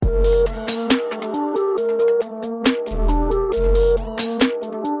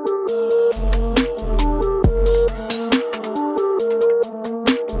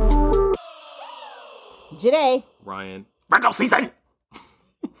Ryan. Virgo season!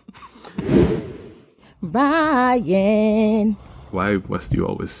 Ryan. Why must you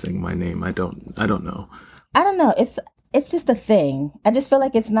always sing my name? I don't know. I don't know. It's just a thing. I just feel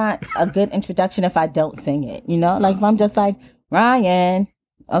like it's not a good introduction if I don't sing it. You know, like if I'm just like Ryan.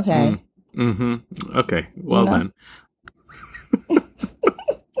 Okay. Okay. Well then.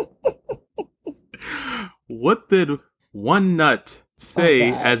 What did one nut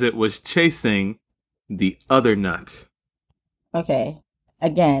say as it was chasing the other nut? Okay.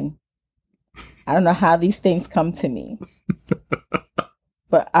 Again, I don't know how these things come to me,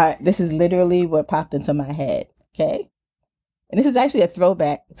 but this is literally what popped into my head. Okay. And this is actually a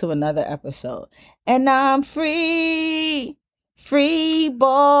throwback to another episode. And I'm free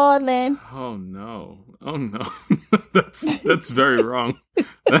balling. Oh no. That's very wrong.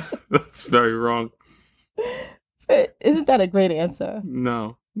 That's very wrong. But isn't that a great answer?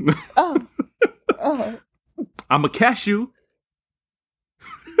 No. Oh. I'm a cashew.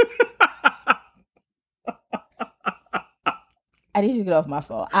 I need you to get off my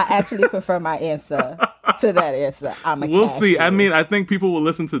phone. I actually prefer my answer to that answer. I'm a We'll cashew. see. I mean, I think people will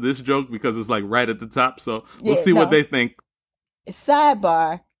listen to this joke because it's like right at the top. So we'll see what they think.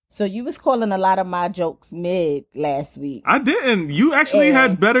 Sidebar. So you was calling a lot of my jokes mid last week. I didn't. You actually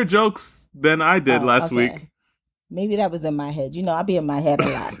had better jokes than I did last week. Maybe that was in my head. You know, I be in my head a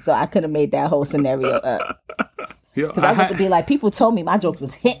lot. So I could have made that whole scenario up. Because I had to be like, people told me my joke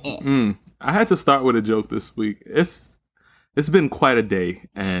was hitting. I had to start with a joke this week. It's been quite a day,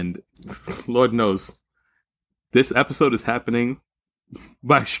 and Lord knows, this episode is happening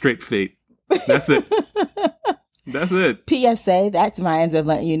by straight fate. That's it. That's it. PSA, that's Ryan's way of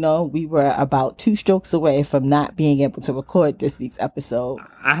letting you know we were about 2 strokes away from not being able to record this week's episode.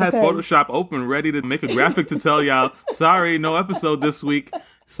 I had Photoshop open, ready to make a graphic to tell y'all, sorry, no episode this week.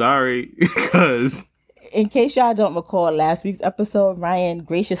 Sorry, because... In case y'all don't recall last week's episode, Ryan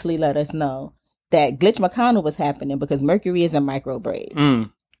graciously let us know that Glitch McConnell was happening because Mercury is in micro braids.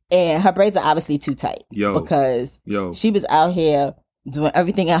 And her braids are obviously too tight. Because she was out here doing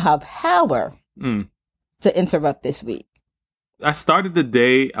everything in her power to interrupt this week. I started the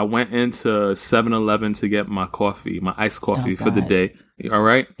day, I went into 7-Eleven to get my coffee, my iced coffee for the day. All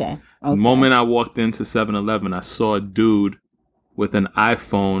right? Okay. The moment I walked into 7-Eleven, I saw a dude with an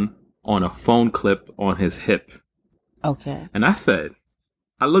iPhone on a phone clip on his hip. Okay. And I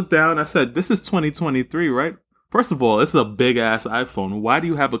looked down, I said, this is 2023, right? First of all, this is a big ass iPhone. Why do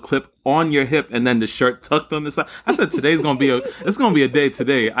you have a clip on your hip and then the shirt tucked on the side? I said, it's gonna be a day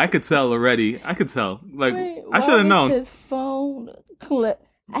today. I could tell already. I could tell. Like, I should have known. This phone clip.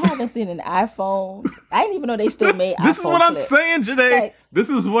 I haven't seen an iPhone. I didn't even know they still made iPhone This is what I'm clips. saying, Janae. Like,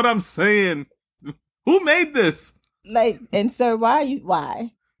 this is what I'm saying. Who made this? Like, and sir, why you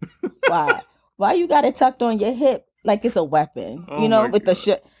got it tucked on your hip like it's a weapon? Oh you know, with the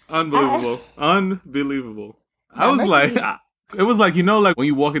shirt. Unbelievable. Unbelievable. I was like, it was like, you know, like when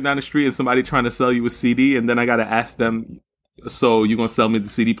you walking down the street and somebody trying to sell you a CD and then I got to ask them, so you going to sell me the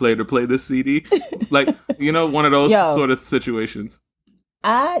CD player to play this CD? Like, you know, one of those sort of situations.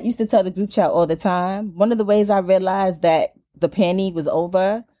 I used to tell the group chat all the time. One of the ways I realized that the panty was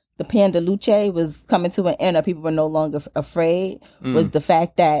over, the pan de luce was coming to an end or people were no longer afraid was the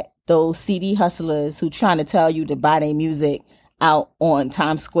fact that those CD hustlers who trying to tell you to buy their music out on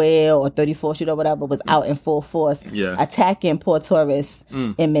Times Square or 34th Street or whatever was out in full force attacking poor tourists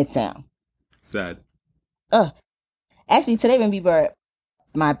in Midtown. Sad. Actually, today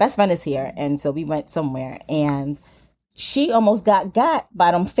my best friend is here, and so we went somewhere, and she almost got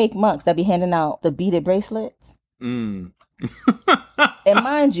by them fake monks that be handing out the beaded bracelets. And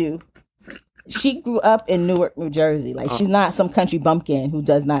mind you, she grew up in Newark, New Jersey. Like, she's not some country bumpkin who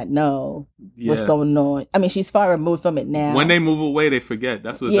does not know what's going on. I mean, she's far removed from it now. When they move away, they forget.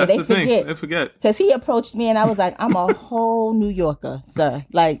 That's the thing. They forget. Because he approached me and I was like, I'm a whole New Yorker, sir.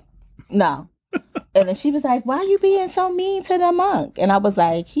 Like, no. And then she was like, why are you being so mean to the monk? And I was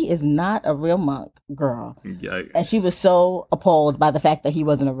like, he is not a real monk, girl. Yikes. And she was so appalled by the fact that he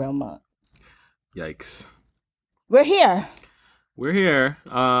wasn't a real monk. Yikes. We're here. We're here.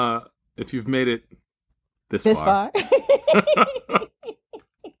 If you've made it this far.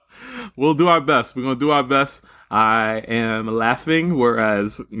 We'll do our best. We're going to do our best. I am laughing,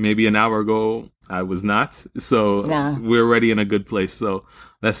 whereas maybe an hour ago I was not. So we're already in a good place. So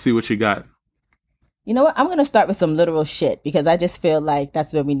let's see what you got. You know what? I'm going to start with some literal shit because I just feel like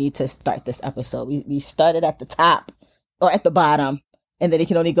that's where we need to start this episode. We started at the top or at the bottom, and then it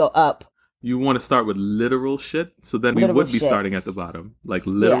can only go up. You want to start with literal shit? So then we would be starting at the bottom. Like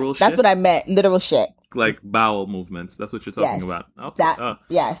literal shit? That's what I meant. Literal shit. Like bowel movements. That's what you're talking about. Okay.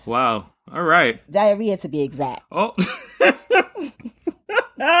 Yes. Wow. All right. Diarrhea to be exact. Oh.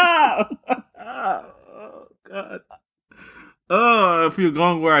 Oh, God. Oh, if you're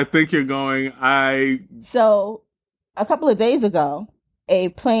going where I think you're going, So, a couple of days ago, a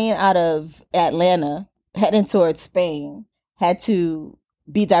plane out of Atlanta heading towards Spain had to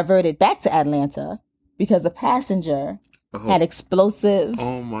be diverted back to Atlanta because a passenger had explosive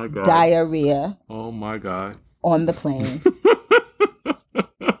oh my God. diarrhea Oh my God. on the plane.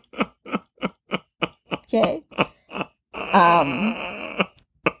 Okay.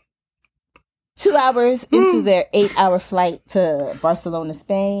 2 hours into their 8-hour flight to Barcelona,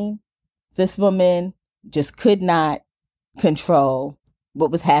 Spain, this woman just could not control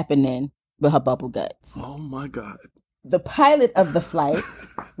what was happening with her bubble guts. Oh my God. The pilot of the flight,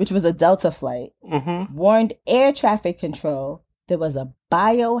 which was a Delta flight, warned air traffic control there was a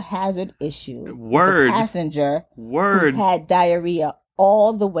biohazard issue with the passenger who's had diarrhea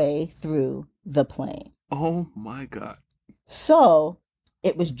all the way through the plane. Oh my God. So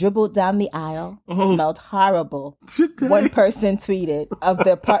it was dribbled down the aisle, smelled horrible. One person tweeted of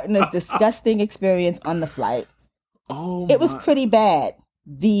their partner's disgusting experience on the flight. It was pretty bad.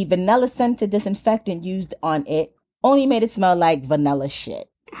 The vanilla scented disinfectant used on it only made it smell like vanilla shit.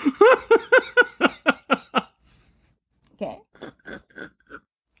 Okay.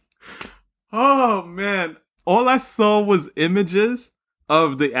 Oh man. All I saw was images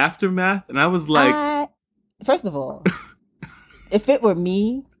of the aftermath, and I was like, first of all, if it were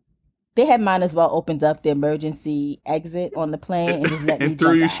me, they had might as well opened up the emergency exit on the plane and just let me and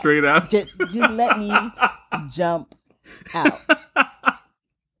threw you out. straight out. Just let me jump out.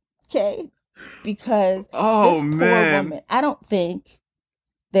 Okay? Because this poor woman, I don't think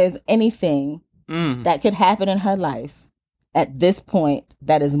there's anything that could happen in her life at this point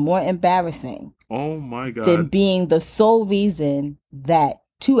that is more embarrassing than being the sole reason that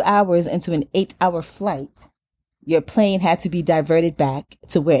 2 hours into an 8-hour flight, your plane had to be diverted back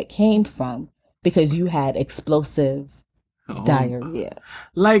to where it came from because you had explosive diarrhea.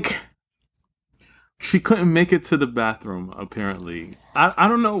 Like, she couldn't make it to the bathroom, apparently. I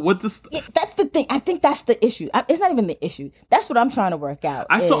don't know what this... Yeah, that's the thing. I think that's the issue. It's not even the issue. That's what I'm trying to work out.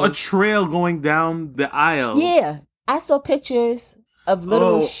 I saw a trail going down the aisle. Yeah. I saw pictures of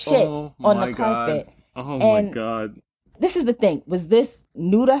literal shit on the carpet. Oh, my God. This is the thing. Was this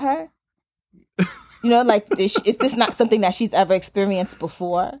new to her? You know, like, is this not something that she's ever experienced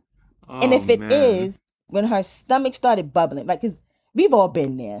before? And if it is, when her stomach started bubbling, like, because we've all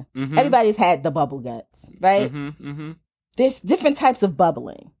been there. Mm-hmm. Everybody's had the bubble guts, right? Mm-hmm, mm-hmm. There's different types of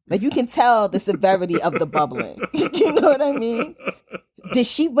bubbling. Like, you can tell the severity of the bubbling. You know what I mean? Did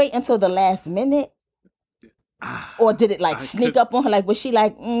she wait until the last minute? Or did it, like, sneak up on her? Like, was she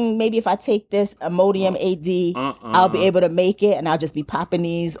like, maybe if I take this Imodium AD, I'll be able to make it, and I'll just be popping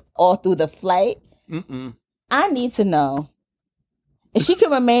these all through the flight? I need to know. If she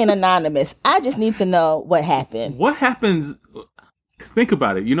can remain anonymous, I just need to know what happened. What happens... Think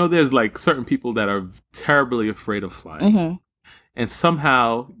about it. You know, there's like certain people that are terribly afraid of flying. Mm-hmm. And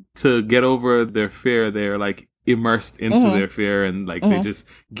somehow to get over their fear, they're like immersed into their fear and like they just...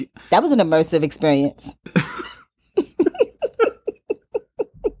 That was an immersive experience.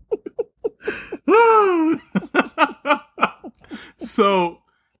 So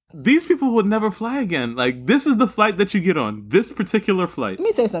these people would never fly again. Like, this is the flight that you get on. This particular flight. Let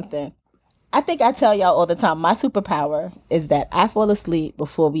me say something. I think I tell y'all all the time, my superpower is that I fall asleep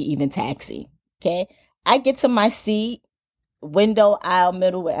before we even taxi, okay? I get to my seat, window, aisle,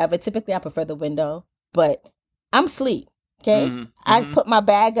 middle, wherever. Typically, I prefer the window, but I'm asleep, okay? Mm-hmm. I put my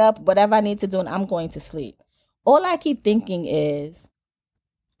bag up, whatever I need to do, and I'm going to sleep. All I keep thinking is,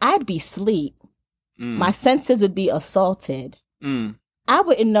 I'd be asleep. My senses would be assaulted. I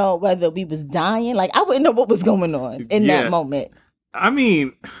wouldn't know whether we was dying. Like, I wouldn't know what was going on in that moment. I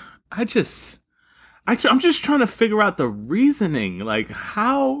mean... I'm just trying to figure out the reasoning. Like,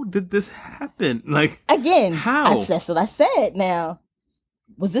 how did this happen? Like, again, how? That's what I said. Now,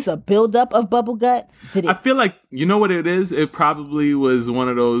 was this a buildup of bubble guts? I feel like, you know what it is? It probably was one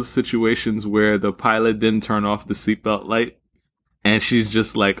of those situations where the pilot didn't turn off the seatbelt light. And she's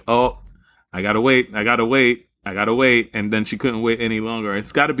just like, oh, I gotta wait. And then she couldn't wait any longer.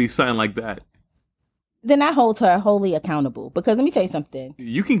 It's got to be something like that. Then I hold her wholly accountable because let me tell you something.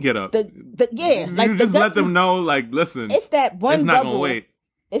 You can get up. Like you just let them know. Like, listen, it's that one. It's not gonna wait.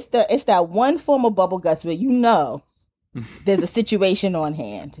 It's that one form of bubble guts where you know there's a situation on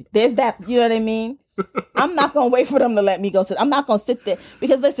hand. There's that. You know what I mean? I'm not gonna wait for them to let me go. I'm not gonna sit there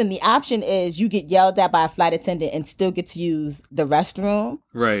because listen. The option is you get yelled at by a flight attendant and still get to use the restroom,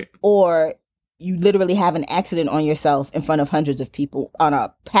 right? Or you literally have an accident on yourself in front of hundreds of people on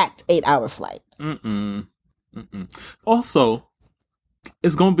a packed 8-hour flight. Also,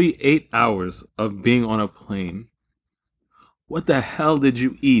 it's going to be 8 hours of being on a plane. What the hell did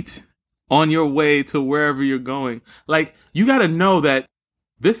you eat on your way to wherever you're going? Like, you got to know that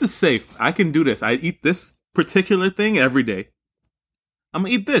this is safe. I can do this. I eat this particular thing every day. I'm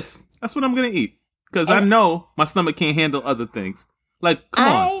going to eat this. That's what I'm going to eat. Because I know my stomach can't handle other things. Like, come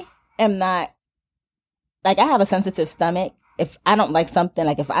on. I am not, like, I have a sensitive stomach. If I don't like something,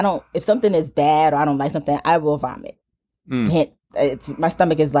 like if something is bad or I don't like something, I will vomit. My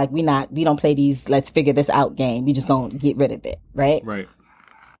stomach is like, we don't play these let's figure this out game. We just gonna get rid of it, right? Right.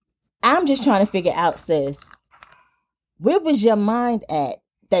 I'm just trying to figure out, sis, where was your mind at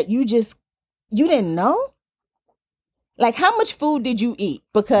that you didn't know? Like, how much food did you eat?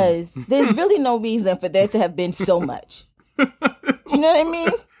 Because there's really no reason for there to have been so much. You know what I mean?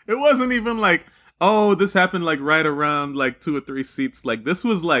 It wasn't even like, oh, this happened like right around like 2 or 3 seats. Like, this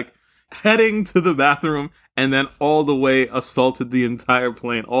was like heading to the bathroom and then all the way assaulted the entire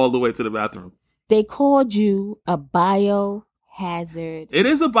plane all the way to the bathroom. They called you a biohazard. It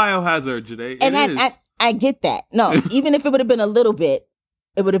is a biohazard, Janae. And I get that. No, even if it would have been a little bit,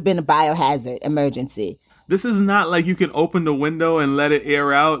 it would have been a biohazard emergency. This is not like you can open the window and let it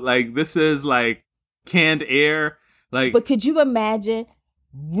air out. Like, this is like canned air. Like, but could you imagine?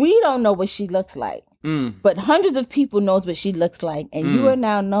 We don't know what she looks like, but hundreds of people knows what she looks like, and you are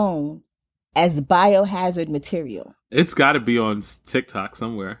now known as biohazard material. It's got to be on TikTok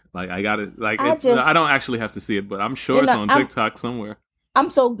somewhere. Like, I got it. Like, I don't actually have to see it, but I'm sure it's on TikTok somewhere. I'm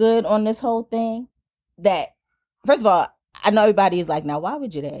so good on this whole thing that, first of all, I know everybody is like, now, why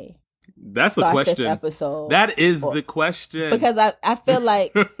would you they? That's a question. This episode? That is the question. Because I feel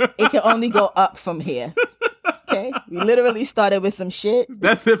like it can only go up from here. Okay? We literally started with some shit.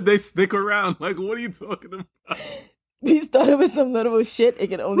 That's if they stick around. Like, what are you talking about? We started with some little shit. It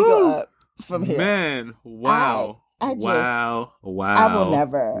can only go up from here. Man, wow. Wow. I will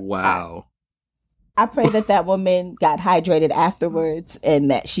never. Wow. I pray that woman got hydrated afterwards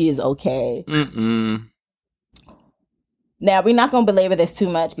and that she is okay. Now, we're not going to belabor this too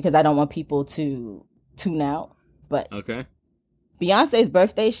much because I don't want people to tune out. But okay. Beyonce's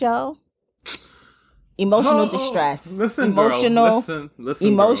birthday show, emotional distress. Listen, emotional, girl. Listen,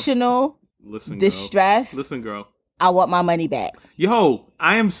 emotional girl. Listen, distress. Girl. Listen, girl. I want my money back. Yo,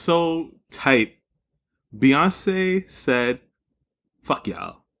 I am so tight. Beyonce said, fuck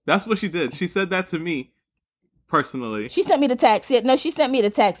y'all. That's what she did. She said that to me personally. She sent me the text. No, she sent me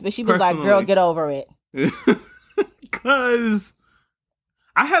the text, but she was like, girl, get over it. Because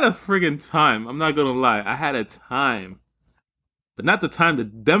I had a friggin' time. I'm not gonna lie. I had a time. But not the time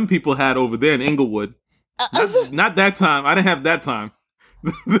that them people had over there in Inglewood. Not that time. I didn't have that time.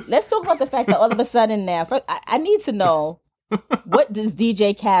 Let's talk about the fact that all of a sudden now, first, I need to know, what does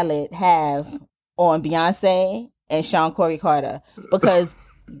DJ Khaled have on Beyonce and Sean Corey Carter? Because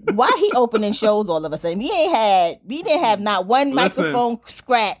why he opening shows all of a sudden? We didn't have not one microphone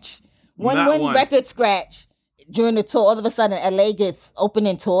scratch, one record scratch during the tour. All of a sudden, LA gets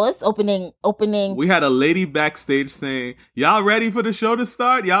opening tours, opening. We had a lady backstage saying, "Y'all ready for the show to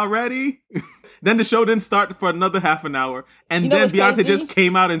start? Y'all ready?" Then the show didn't start for another half an hour, and then Beyonce just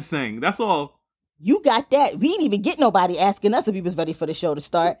came out and sang. That's all. You got that. We didn't even get nobody asking us if we was ready for the show to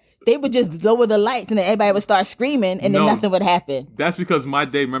start. They would just lower the lights and then everybody would start screaming and then nothing would happen. That's because my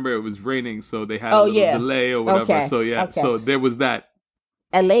day, remember, it was raining, so they had a little delay or whatever. Okay. So, so there was that.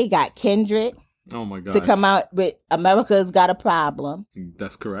 LA got Kendrick. Oh, my God. To come out with America's Got a Problem.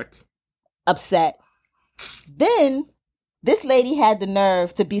 That's correct. Upset. Then this lady had the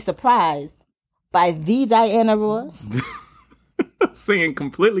nerve to be surprised by the Diana Ross. Singing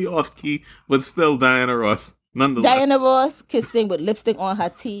completely off key, but still Diana Ross, nonetheless. Diana Ross can sing with lipstick on her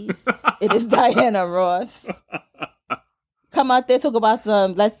teeth. It is Diana Ross. Come out there, talk about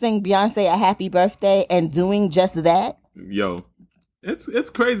let's sing Beyonce a happy birthday, and doing just that. Yo, it's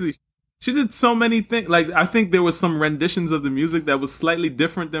crazy. She did so many things. Like, I think there was some renditions of the music that was slightly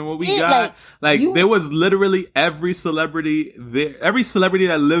different than what we got. There was literally every celebrity there. Every celebrity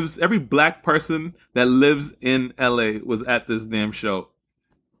that lives, every black person that lives in LA was at this damn show.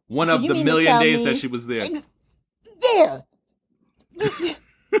 One of the million days that she was there. Yeah.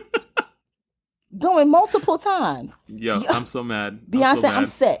 Going multiple times. Yo, I'm so mad. Beyonce, I'm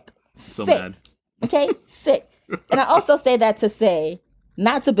sick. So mad. Okay? Sick. And I also say that to say,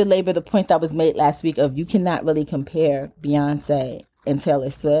 not to belabor the point that was made last week of you cannot really compare Beyonce and Taylor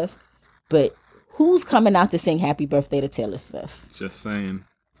Swift, but who's coming out to sing happy birthday to Taylor Swift? Just saying.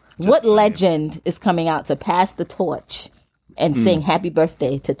 What legend is coming out to pass the torch and sing happy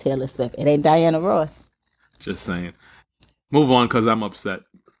birthday to Taylor Swift. It ain't Diana Ross. Just saying. Move on because I'm upset.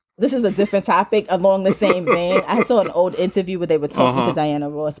 This is a different topic along the same vein. I saw an old interview where they were talking to Diana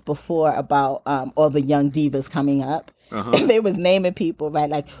Ross before about all the young divas coming up. And they was naming people, right?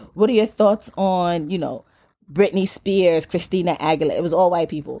 Like, what are your thoughts on, Britney Spears, Christina Aguilera? It was all white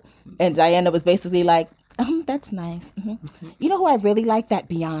people. And Diana was basically like, that's nice. You know who I really like? That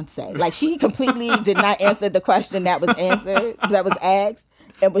Beyonce. Like, she completely did not answer the question that was asked.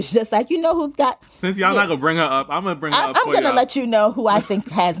 It was just like, who's got... Since y'all not going to bring her up, I'm going to bring her up I'm going to let you know who I think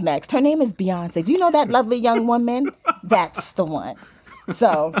has next. Her name is Beyonce. Do you know that lovely young woman? That's the one.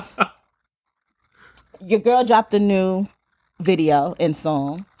 So, your girl dropped a new video and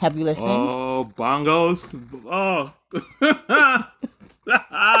song. Have you listened? Oh, bongos. Oh.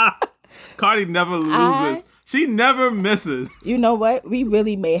 Cardi never loses. She never misses. You know what? We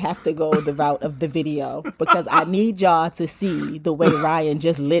really may have to go the route of the video because I need y'all to see the way Ryan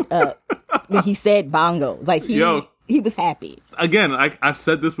just lit up when he said bongos. Like he was happy. Again, I've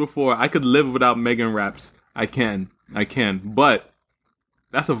said this before. I could live without Megan raps. I can. But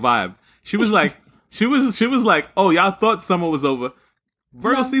that's a vibe. She was like, oh, y'all thought summer was over.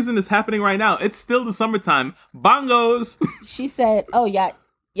 Virgo season is happening right now. It's still the summertime. Bongos. She said, oh, y'all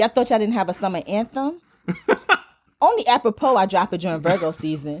thought y'all didn't have a summer anthem? Only apropos I drop it during Virgo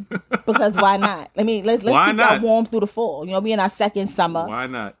season because why not? I mean, let's keep y'all warm through the fall. We in our second summer. Why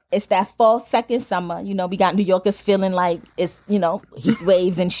not? It's that fall second summer. We got New Yorkers feeling like it's heat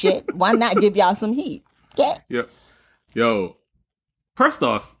waves and shit. Why not give y'all some heat? Okay. Yep. Yo, first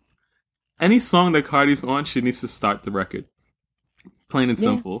off, any song that Cardi's on, she needs to start the record. Plain and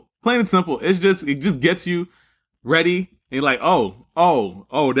simple. Plain and simple. It just gets you ready. And you're like,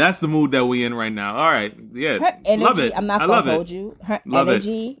 oh, that's the mood that we in right now. All right. Yeah. Her energy, love it. I'm not going to hold you. Her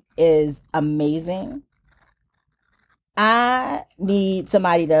energy is amazing. I need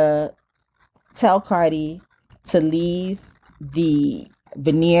somebody to tell Cardi to leave the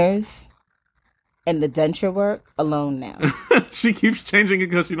veneers and the denture work alone now. She keeps changing it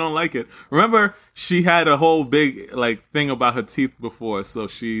because she don't like it. Remember, she had a whole big thing about her teeth before, so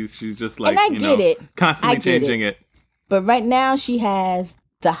she's just like, and I get it. Constantly changing it. But right now she has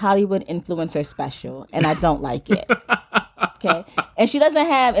the Hollywood influencer special, and I don't like it. Okay, and she doesn't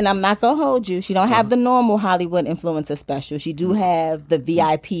have, and I'm not gonna hold you. She don't have the normal Hollywood influencer special. She do have the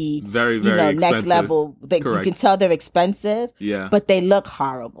VIP, very expensive. Next level. You can tell they're expensive, but they look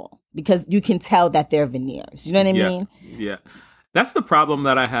horrible because you can tell that they're veneers. You know what I mean? Yeah. That's the problem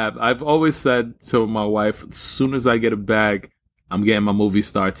that I have. I've always said to my wife, as soon as I get a bag, I'm getting my movie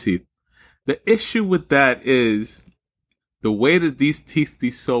star teeth. The issue with that is the way that these teeth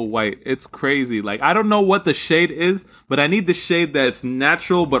be so white, it's crazy. Like, I don't know what the shade is, but I need the shade that's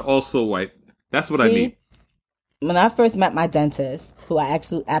natural but also white. That's what I need. When I first met my dentist, who I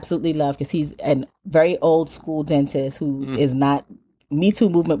actually absolutely love because he's a very old school dentist who is not... Me Too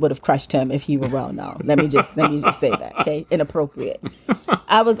movement would have crushed him if he were well known. Let me just say that, okay? Inappropriate.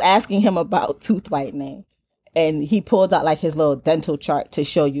 I was asking him about tooth whitening, and he pulled out his little dental chart to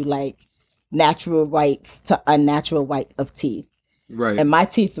show you natural whites to unnatural white of teeth. Right. And my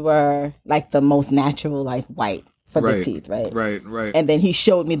teeth were the most natural white for the teeth, right? Right. And then he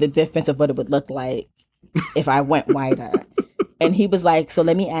showed me the difference of what it would look like if I went whiter. And he was like, so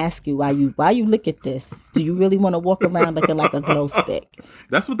let me ask you, why you look at this? Do you really want to walk around looking like a glow stick?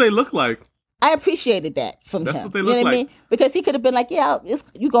 That's what they look like. I appreciated that from him. That's what they look like. What I mean? Because he could have been like,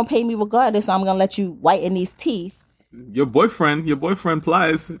 you're going to pay me regardless, so I'm going to let you whiten these teeth. Your boyfriend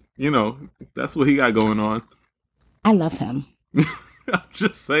Plies, that's what he got going on. I love him. I'm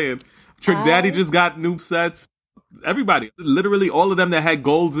just saying. Trick Daddy just got new sets. Everybody, literally all of them that had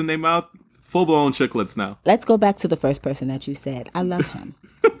golds in their mouth, full-blown chiclets now. Let's go back to the first person that you said. I love him.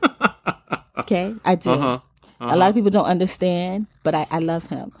 Okay? I do. A lot of people don't understand, but I love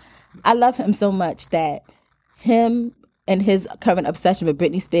him. I love him so much that him and his current obsession with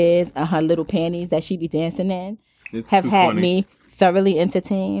Britney Spears and her little panties that she be dancing in have had me thoroughly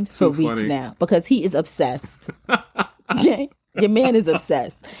entertained for weeks now because he is obsessed. Okay? Your man is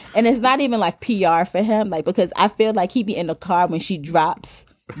obsessed. And it's not even PR for him, because I feel like he be in the car when she drops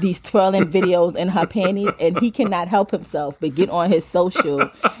these twirling videos in her panties, and he cannot help himself but get on his social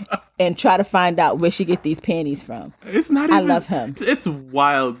and try to find out where she get these panties from. It's not even, I love him. It's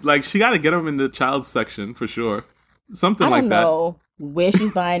wild. She got to get them in the child section for sure. Something like that. I don't know where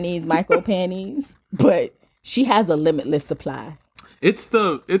she's buying these micro panties, but she has a limitless supply. It's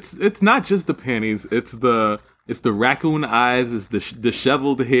not just the panties. It's the raccoon eyes. It's the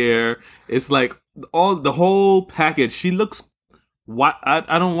disheveled hair. It's the whole package. She looks.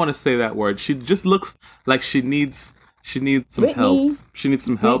 I don't want to say that word. She just looks like she needs She needs some Brittany- help. She needs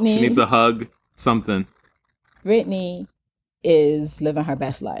some help. She Brittany- needs a hug. Something. Brittany is living her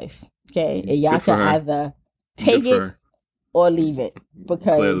best life. Okay, and y'all Good for can her. either take Good for it her. or leave it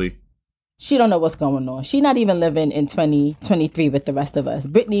because Clearly. she don't know what's going on. She's not even living in 2023 with the rest of us.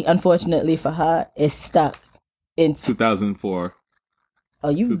 Brittany, unfortunately for her, is stuck in 2004. Oh,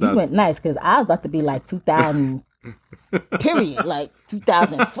 you 2000. went nice because I was about to be like 2000 period, like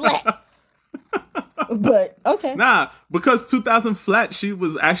 2000 flat. But okay. Nah, because 2000 flat, she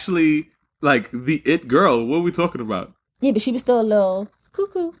was actually like the it girl. What are we talking about? Yeah, but she was still a little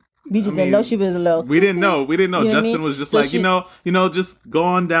cuckoo. We just I didn't mean, know she was a little. We didn't know. We didn't know. You know what I Justin mean? was just So like, she- you know, just go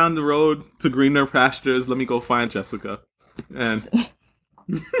on down the road to greener pastures. Let me go find Jessica. And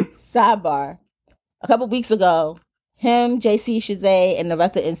Sidebar. A couple weeks ago, him, JC, Shazay, and the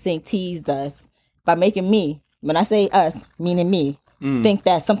rest of NSYNC teased us by making me, when I say us, meaning me, think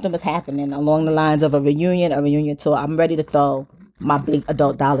that something was happening along the lines of a reunion tour. I'm ready to throw my big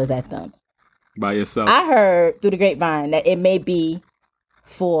adult dollars at them. by yourself. I heard through the grapevine that it may be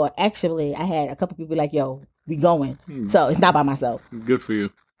for, actually, I had a couple people be like, yo, we going. So it's not by myself. Good for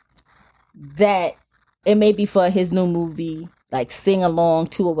you. That it may be for his new movie, like sing along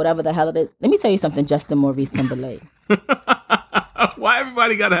to or whatever the hell it is. Let me tell you something, Justin Maurice Timberlake. Why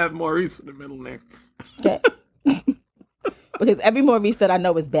everybody gotta have Maurice in the middle name? Okay. Because every Maurice that I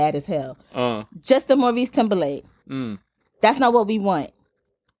know is bad as hell. Justin Maurice Timberlake. That's not what we want.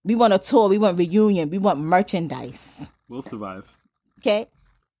 We want a tour. We want reunion. We want merchandise. We'll survive. Okay?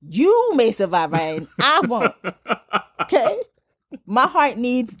 You may survive, Ryan. I won't. Okay? My heart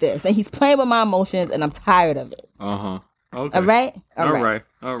needs this. And he's playing with my emotions, and I'm tired of it. Okay. All right?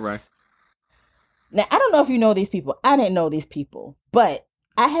 All right. Now, I don't know if you know these people. I didn't know these people. But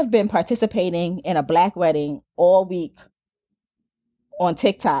I have been participating in a black wedding all week on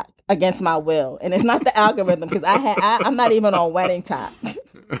TikTok against my will. And it's not the algorithm because I'm not even on Wedding Talk.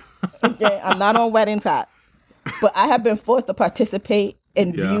 Okay? I'm not on Wedding Talk. But I have been forced to participate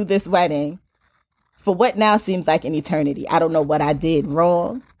and view this wedding for what now seems like an eternity. I don't know what I did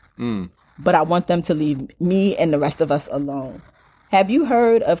wrong, but I want them to leave me and the rest of us alone. Have you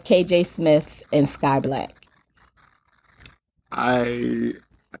heard of KJ Smith and Sky Black?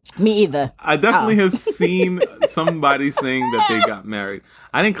 Me either. I definitely have seen somebody saying that they got married.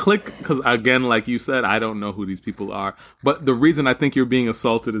 I didn't click because, again, like you said, I don't know who these people are. But the reason I think you're being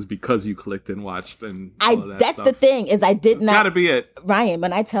assaulted is because you clicked and watched and all of that That's stuff. the thing is I did It's not. gotta be it. Ryan,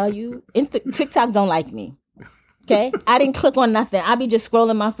 when I tell you, TikTok don't like me. Okay, I didn't click on nothing. I be just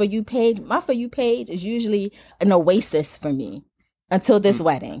scrolling my For You page. My For You page is usually an oasis for me until this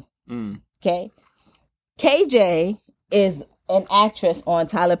wedding. Okay, KJ is an actress on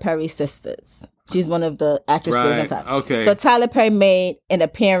Tyler Perry's Sisters. She's one of the actresses on Right. Tyler. Okay. So Tyler Perry made an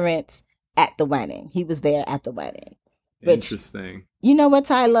appearance at the wedding. He was there at the wedding. Which, Interesting. you know what,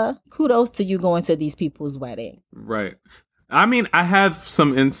 Tyler? Kudos to you going to these people's wedding. Right. I mean, I have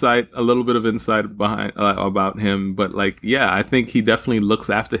some insight, a little bit of insight behind about him, but like, yeah, I think he definitely looks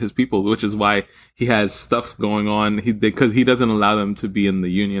after his people, which is why he has stuff going on. Because he doesn't allow them to be in the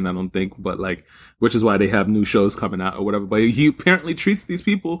union, I don't think, but like, which is why they have new shows coming out or whatever. But he apparently treats these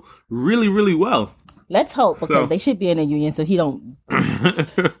people really, really well. Let's hope because they should be in a union so he don't.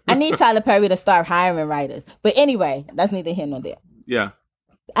 I need Tyler Perry to start hiring writers. But anyway, that's neither here nor there. Yeah.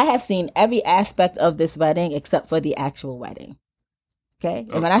 I have seen every aspect of this wedding except for the actual wedding. Okay?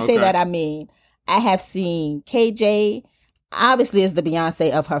 And when I say that, I mean, I have seen KJ obviously is the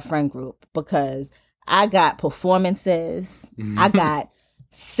Beyonce of her friend group because I got performances, I got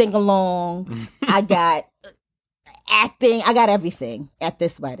sing-alongs, I got acting, I got everything at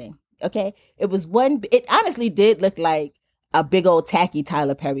this wedding. Okay? It honestly did look like a big old tacky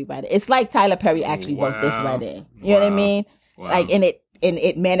Tyler Perry wedding. It's like Tyler Perry actually wrote this wedding. You know what I mean? Wow. Like, and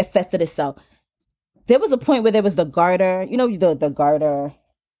it manifested itself. There was a point where there was the garter, you know, the garter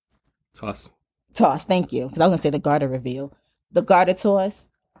Toss. thank you. Because I was going to say the garter reveal. The garter toss.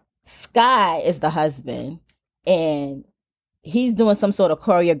 Sky is the husband, and he's doing some sort of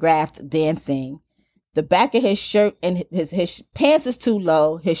choreographed dancing. The back of his shirt and his pants is too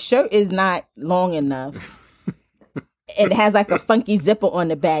low. His shirt is not long enough. And it has like a funky zipper on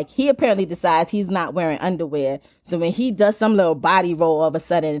the back. He apparently decides he's not wearing underwear. So when he does some little body roll, all of a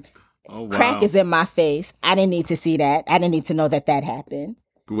sudden, crack is in my face. I didn't need to see that. I didn't need to know that happened.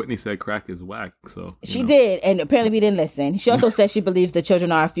 Whitney said crack is whack, so She did, and apparently we didn't listen. She also said she believes the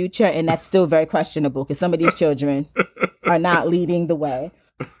children are our future, and that's still very questionable because some of these children are not leading the way.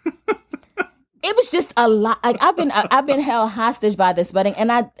 It was just a lot. Like I've been held hostage by this wedding,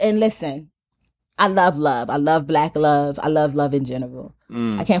 and listen. I love love. I love black love. I love love in general.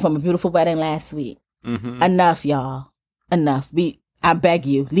 I came from a beautiful wedding last week. Enough, y'all. enough. I beg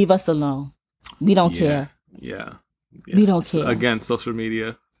you, leave us alone. We don't care. Yeah. We don't So, care. again, social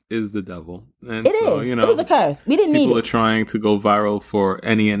media is the devil. And It is. It was a curse. We didn't need it. People are trying to go viral for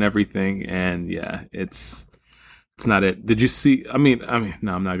any and everything, and it's not it. Did you see? I mean,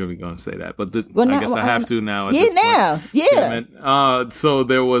 no, I'm not going to say that, but I guess I have to now. At this point. Yeah. So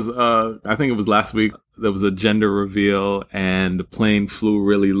there was, I think it was last week. There was a gender reveal, and the plane flew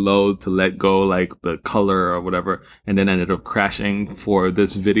really low to let go, like the color or whatever, and then ended up crashing for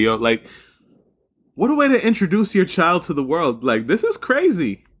this video. Like, what a way to introduce your child to the world! Like, this is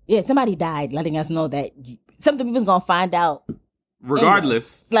crazy. Yeah, somebody died, letting us know that something people's gonna find out.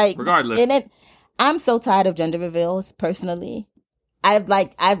 Regardless, anyway. Regardless. And then I'm so tired of gender reveals. Personally, I've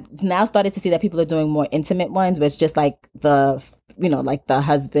now started to see that people are doing more intimate ones, where it's just like like the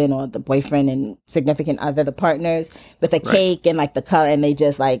husband or the boyfriend and significant other, the partners, with a cake and like the color, and they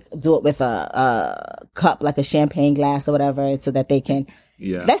just like do it with a cup, like a champagne glass or whatever, so that they can.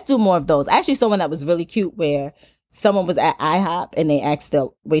 Yeah. Let's do more of those. I actually saw one that was really cute where someone was at IHOP and they asked the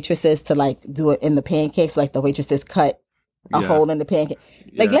waitresses to like do it in the pancakes, like the waitresses cut a hole in the pancake.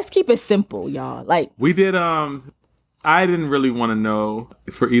 Like, let's keep it simple, y'all. Like, we did. I didn't really want to know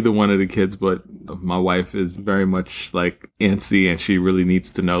for either one of the kids, but my wife is very much like antsy and she really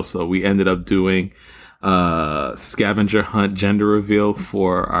needs to know. So we ended up doing scavenger hunt gender reveal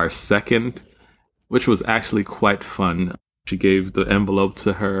for our second, which was actually quite fun. She gave the envelope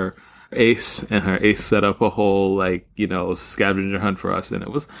to her ace, and her ace set up a whole scavenger hunt for us, and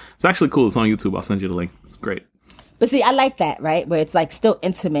it's actually cool. It's on YouTube. I'll send you the link. It's great. But see, I like that, right? Where it's like still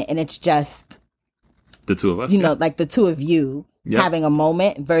intimate and it's just the two of us, like the two of you having a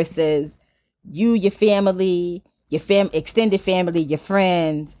moment versus you, your family, extended family, your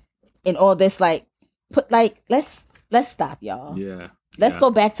friends, and all this. Like, let's stop, y'all. Yeah. Let's go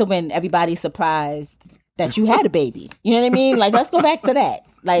back to when everybody's surprised that you had a baby. You know what I mean? Like, let's go back to that.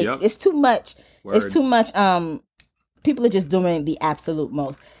 Like, it's too much. Word. It's too much. People are just doing the absolute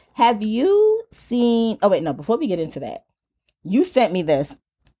most. Have you seen? Oh wait, no. Before we get into that, you sent me this.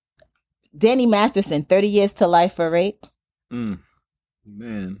 Danny Masterson, 30 years to life for rape. Man,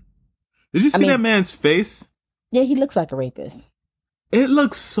 did you see that man's face? Yeah, he looks like a rapist. It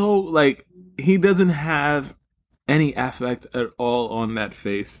looks so like he doesn't have any affect at all on that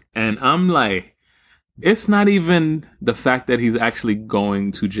face, and I'm like, it's not even the fact that he's actually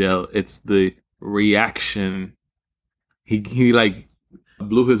going to jail. It's the reaction. He like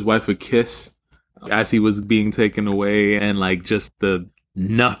blew his wife a kiss as he was being taken away, and like just the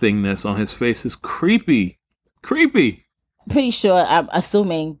nothingness on his face is creepy. Pretty sure, I'm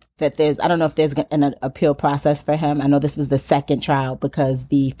assuming that I don't know if there's an appeal process for him. I know this was the second trial because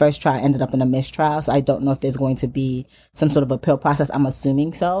the first trial ended up in a mistrial. So I don't know if there's going to be some sort of appeal process. I'm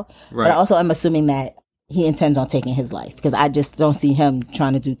assuming so. Right. But also I'm assuming that he intends on taking his life because I just don't see him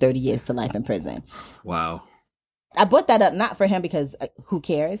trying to do 30 years to life in prison. Wow. I brought that up not for him because who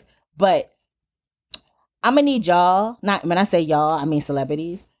cares, but I'm going to need y'all, not when I say y'all, I mean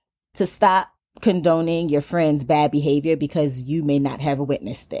celebrities, to stop condoning your friend's bad behavior because you may not have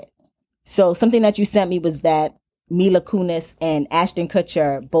witnessed it. So something that you sent me was that Mila Kunis and Ashton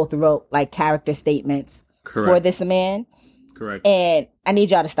Kutcher both wrote like character statements for this man. Correct. And I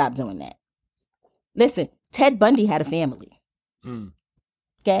need y'all to stop doing that. Listen, Ted Bundy had a family.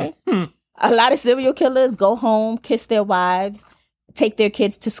 Okay? A lot of serial killers go home, kiss their wives, take their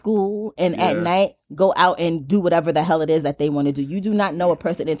kids to school, and at night go out and do whatever the hell it is that they want to do. You do not know a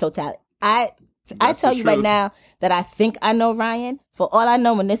person in totality. I tell you right now that I think I know Ryan. For all I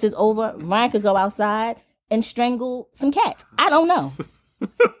know, when this is over, Ryan could go outside and strangle some cats. I don't know.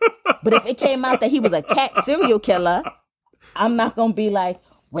 But if it came out that he was a cat serial killer, I'm not going to be like,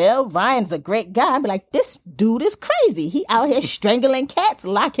 well, Ryan's a great guy. I'd be like, this dude is crazy. He out here strangling cats.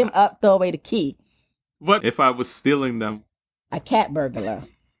 Lock him up, throw away the key. What if I was stealing them? A cat burglar.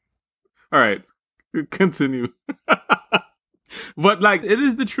 All right, continue. But like, it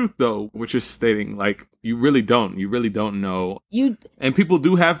is the truth though, what you're stating. Like, you really don't know. And people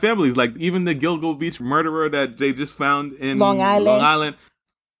do have families. Like even the Gilgo Beach murderer that they just found in Long Island.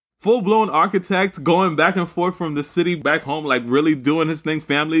 Full-blown architect going back and forth from the city back home, like really doing his thing,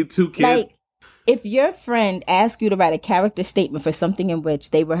 family, 2 kids. Like, if your friend asks you to write a character statement for something in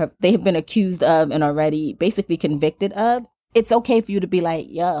which they have been accused of and already basically convicted of, it's okay for you to be like,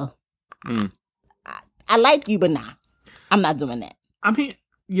 yo, I like you, but nah, I'm not doing that. I mean,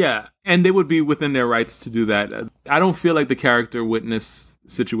 yeah, and they would be within their rights to do that. I don't feel like the character witness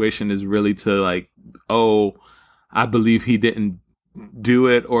situation is really to like, oh, I believe he didn't do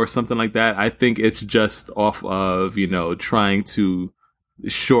it or something like that. I think it's just off of, trying to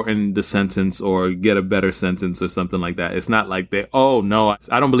shorten the sentence or get a better sentence or something like that. It's not like oh no,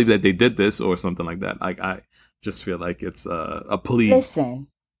 I don't believe that they did this or something like that. Like, I just feel like it's a plea. Listen,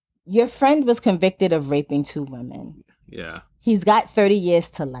 your friend was convicted of raping 2 women. Yeah. He's got 30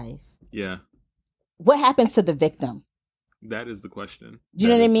 years to life. Yeah. What happens to the victim? That is the question. Do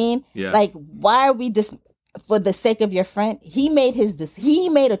you know what I mean? Yeah. Like, why are we for the sake of your friend? He made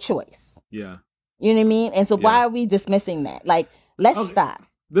a choice. Yeah. You know what I mean? And so why are we dismissing that? Like, let's stop.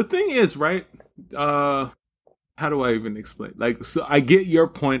 The thing is, right? How do I even explain? Like, so I get your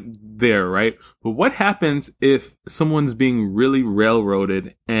point there, right? But what happens if someone's being really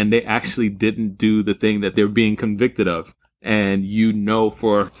railroaded and they actually didn't do the thing that they're being convicted of? And you know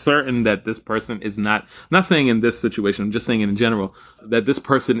for certain that this person is not, I'm not saying in this situation, I'm just saying in general, that this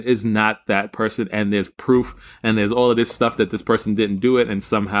person is not that person, and there's proof and there's all of this stuff that this person didn't do it and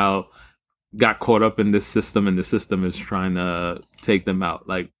somehow got caught up in this system, and the system is trying to take them out.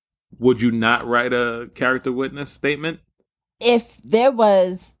 Like, would you not write a character witness statement? If there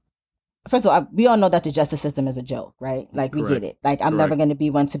was, first of all, we all know that the justice system is a joke, right? Like, we get it. Like, I'm never going to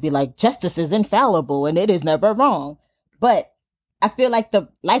be one to be like, justice is infallible and it is never wrong. But I feel like the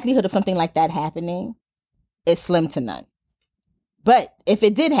likelihood of something like that happening is slim to none. But if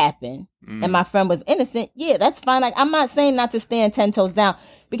it did happen and my friend was innocent, yeah, that's fine. Like, I'm not saying not to stand 10 toes down,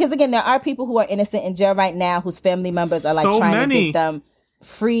 because again, there are people who are innocent in jail right now whose family members are like trying to get them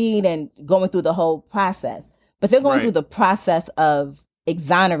freed and going through the whole process. But they're going through the process of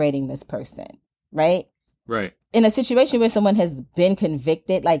exonerating this person, right? Right. In a situation where someone has been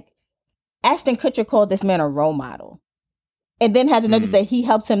convicted, like Ashton Kutcher called this man a role model. And then had to notice that he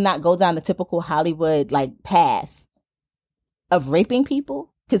helped him not go down the typical Hollywood like path of raping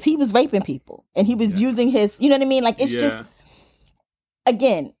people, because he was raping people and he was using his, you know what I mean? Like, it's just,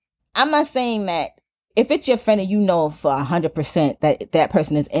 again, I'm not saying that if it's your friend and you know for 100% that that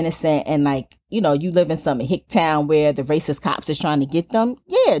person is innocent, and like, you know, you live in some hick town where the racist cops is trying to get them,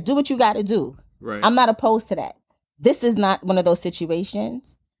 yeah, do what you got to do. Right. I'm not opposed to that. This is not one of those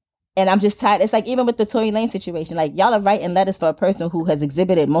situations. And I'm just tired. It's like, even with the Tory Lane situation, like, y'all are writing letters for a person who has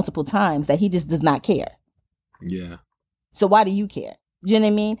exhibited multiple times that he just does not care. Yeah. So why do you care? Do you know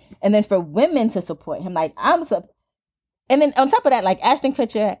what I mean? And then for women to support him, like, and then on top of that, like, Ashton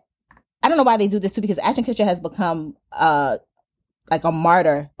Kutcher, I don't know why they do this too, because Ashton Kutcher has become like a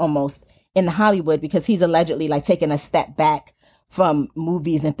martyr almost in Hollywood, because he's allegedly like taking a step back from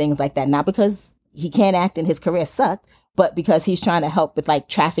movies and things like that. Not because he can't act and his career sucked, but because he's trying to help with like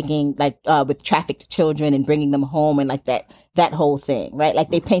trafficking, like with trafficked children and bringing them home and like that whole thing, right? Like,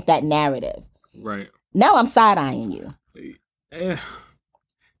 they paint that narrative. Right. Now I'm side-eyeing you.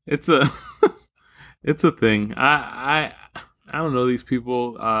 It's a it's a thing. I don't know these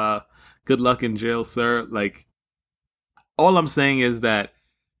people. Good luck in jail, sir. Like, all I'm saying is that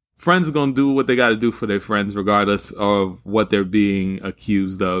friends are gonna do what they got to do for their friends, regardless of what they're being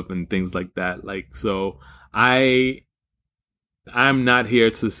accused of and things like that. Like, so I'm not here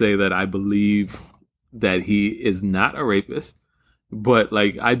to say that I believe that he is not a rapist, but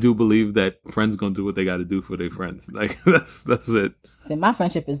like, I do believe that friends gonna do what they got to do for their friends. Like, that's it. See, my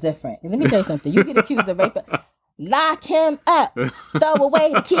friendship is different. Let me tell you something. You get accused of rape, lock him up, throw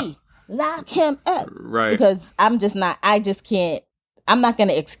away the key, lock him up. Right. Because I'm not going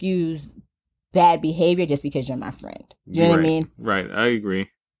to excuse bad behavior just because you're my friend. Do you know what I mean? Right. I agree.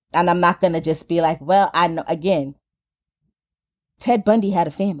 And I'm not going to just be like, well, I know, again, Ted Bundy had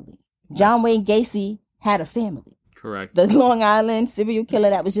a family. John Wayne Gacy had a family. Correct. The Long Island serial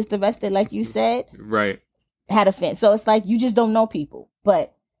killer that was just arrested, like you said, right, had a family. So it's like, you just don't know people.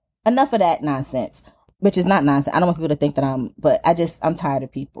 But enough of that nonsense, which is not nonsense. I don't want people to think that I'm tired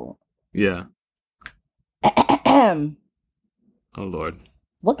of people. Yeah. Oh, Lord.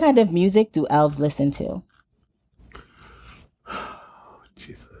 What kind of music do elves listen to?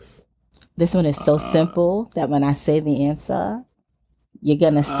 Jesus. This one is so simple that when I say the answer, you're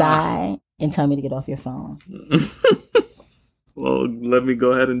going to sigh and tell me to get off your phone. Well, let me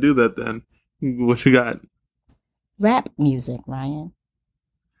go ahead and do that then. What you got? Rap music, Ryan.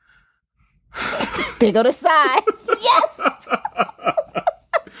 They go to sigh. Yes!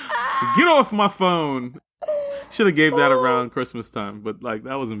 Get off my phone. Should have gave that around Christmas time, but like,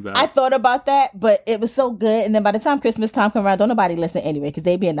 that wasn't bad. I thought about that, but it was so good. And then by the time Christmas time come around, don't nobody listen anyway, because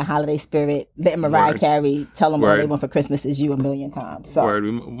they be in the holiday spirit, letting Mariah Carey tell them all they want for Christmas is you a million times. So Word.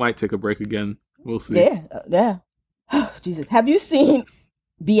 We might take a break again. We'll see. Yeah. Oh, Jesus. Have you seen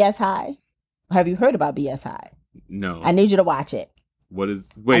BS High? Have you heard about BS High? No. I need you to watch it. What is?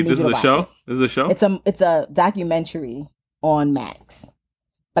 Wait, this is a show? This is a show? It's a documentary on Max.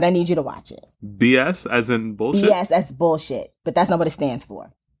 but I need you to watch it. BS as in bullshit? BS, that's bullshit, but that's not what it stands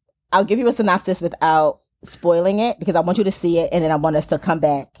for. I'll give you a synopsis without spoiling it because I want you to see it, and then I want us to come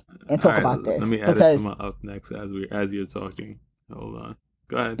back and talk about this. Let me add it to my up next as you're talking. Hold on.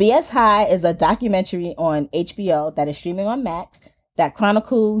 Go ahead. BS High is a documentary on HBO that is streaming on Max that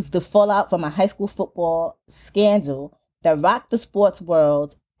chronicles the fallout from a high school football scandal that rocked the sports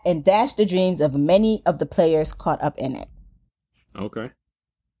world and dashed the dreams of many of the players caught up in it. Okay.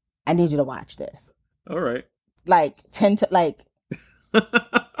 I need you to watch this. All right.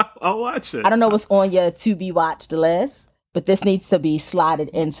 I'll watch it. I don't know what's on your to be watched list, but this needs to be slotted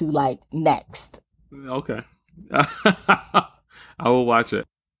into next. Okay. I will watch it.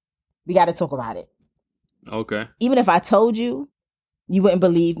 We got to talk about it. Okay. Even if I told you, you wouldn't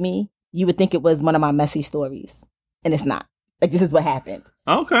believe me. You would think it was one of my messy stories, and it's not. This is what happened.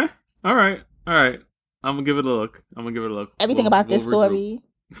 Okay. All right. I'm gonna give it a look. Everything about this story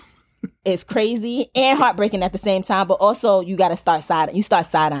is crazy and heartbreaking at the same time, but also you got to start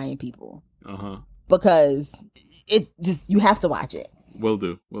side-eyeing people. Because it's just, you have to watch it. Will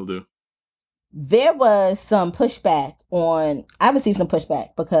do. There was some pushback I received some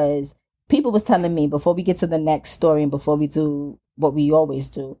pushback because people was telling me before we get to the next story and before we do what we always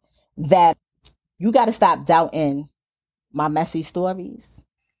do, that you got to stop doubting my messy stories.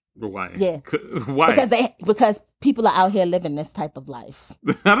 Why? Yeah. Why? Because people are out here living this type of life.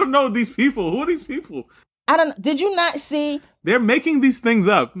 I don't know these people. Who are these people? I don't know. Did you not see? They're making these things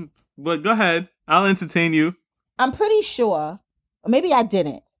up. But go ahead. I'll entertain you. I'm pretty sure, or maybe I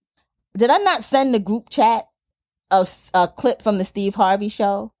didn't. Did I not send the group chat of a clip from the Steve Harvey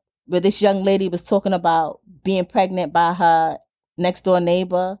show where this young lady was talking about being pregnant by her next door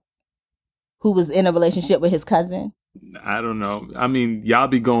neighbor who was in a relationship with his cousin? I don't know. I mean, y'all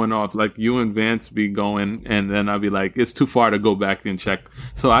be going off. Like, you and Vance be going, and then I'll be like, it's too far to go back and check.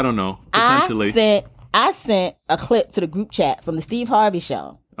 So I don't know. Potentially. I sent a clip to the group chat from the Steve Harvey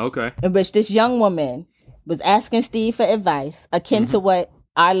show. Okay. In which this young woman was asking Steve for advice akin to what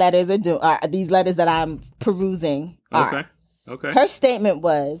our letters are doing, these letters that I'm perusing are. Okay. Her statement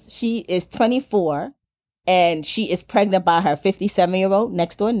was she is 24 and she is pregnant by her 57-year-old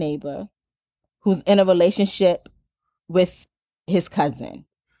next door neighbor who's in a relationship with his cousin.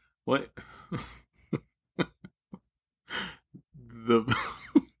 What?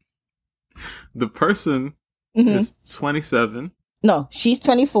 The person is 27. No, she's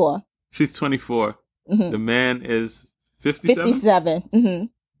 24. She's 24. The man is 57? 57.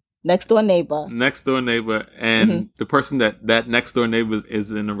 Next door neighbor. And the person that next door neighbor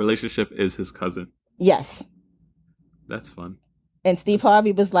is in a relationship is his cousin. Yes. That's fun. And Steve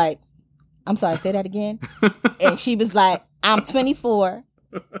Harvey was like, I'm sorry, say that again. And she was like, I'm 24.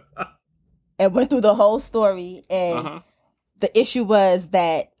 And went through the whole story. And the issue was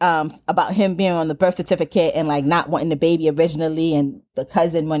that about him being on the birth certificate and not wanting the baby originally and the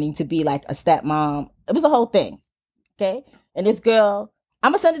cousin wanting to be like a stepmom. It was a whole thing. Okay. And this girl,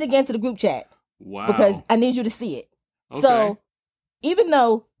 I'm going to send it again to the group chat. Wow. Because I need you to see it. Okay. So even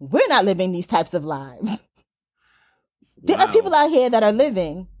though we're not living these types of lives, there are people out here that are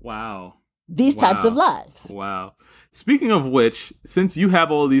living these types of lives. Wow. Speaking of which, since you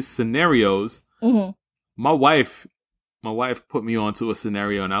have all these scenarios, my wife put me onto a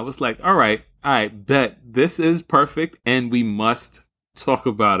scenario and I was like, all right, bet this is perfect and we must talk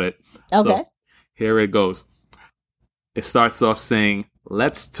about it. Okay. So here it goes. It starts off saying,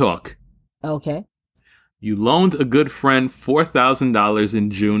 let's talk. Okay. You loaned a good friend $4,000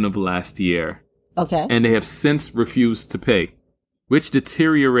 in June of last year. Okay. And they have since refused to pay, which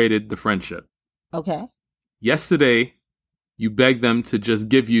deteriorated the friendship. Okay. Yesterday, you begged them to just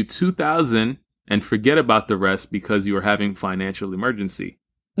give you $2,000 and forget about the rest because you are having financial emergency.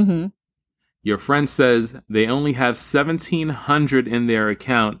 Your friend says they only have $1,700 in their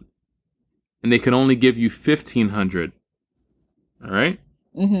account and they can only give you $1,500. All right?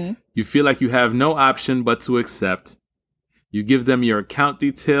 You feel like you have no option but to accept. You give them your account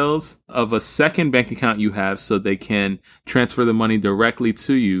details of a second bank account you have so they can transfer the money directly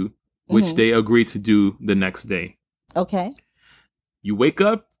to you, which they agree to do the next day. Okay. You wake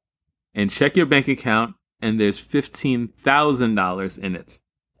up and check your bank account and there's $15,000 in it.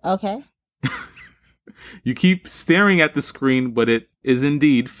 Okay. You keep staring at the screen, but it is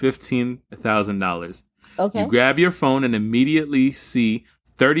indeed $15,000. Okay. You grab your phone and immediately see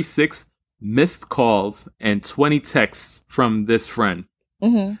 36 missed calls and 20 texts from this friend.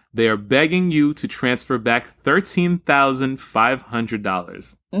 They are begging you to transfer back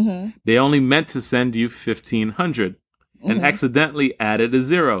 $13,500. They only meant to send you $1,500 and accidentally added a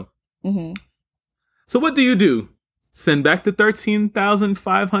zero. So what do you do? Send back the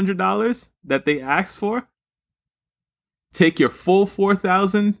 $13,500 that they asked for. Take your full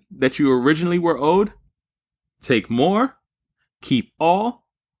 $4,000 that you originally were owed. Take more. Keep all.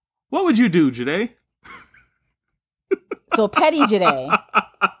 What would you do, Jade? So Petty Jade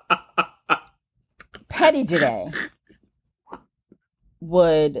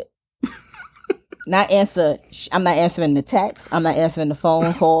would not answer. I'm not answering the text. I'm not answering the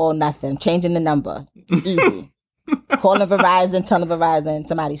phone call, nothing. Changing the number. Easy. Calling Verizon, telling Verizon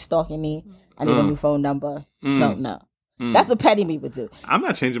somebody's stalking me. I need a new phone number. Don't know. That's what Petty me would do. I'm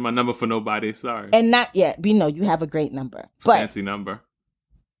not changing my number for nobody. Sorry. And not yet. We know you have a great number. But fancy number.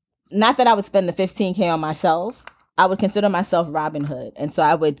 Not that I would spend the $15K on myself. I would consider myself Robin Hood. And so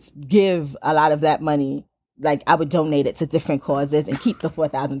I would give a lot of that money. Like, I would donate it to different causes and keep the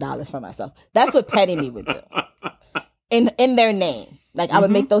 $4,000 for myself. That's what Petty me would do. In their name. Like, I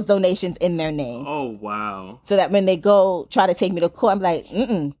would make those donations in their name. Oh, wow. So that when they go try to take me to court, I'm like,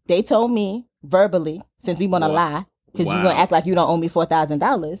 they told me verbally, since we want to lie, because you want to act like you don't owe me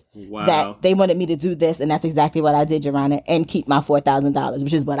 $4,000, that they wanted me to do this, and that's exactly what I did, Your Honor, and keep my $4,000,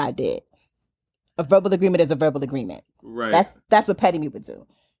 which is what I did. A verbal agreement is a verbal agreement. Right. That's what petty me would do.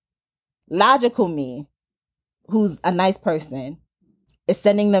 Logical me, who's a nice person, is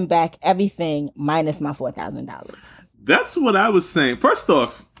sending them back everything minus my $4,000. That's what I was saying. First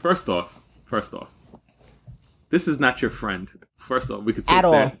off, this is not your friend. First off, we could take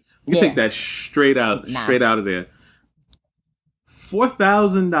that. We take that straight out of there.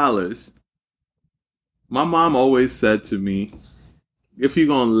 $4,000. My mom always said to me, if you're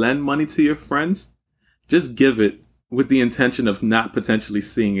gonna lend money to your friends, just give it with the intention of not potentially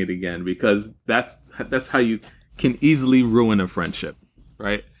seeing it again, because that's how you can easily ruin a friendship,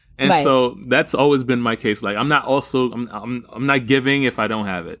 right? And so that's always been my case. Like, I'm not giving if I don't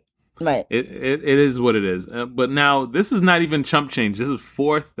have it. Right. It is what it is. But now this is not even chump change. This is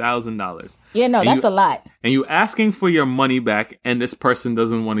 $4,000. Yeah, no, that's a lot. And you asking for your money back, and this person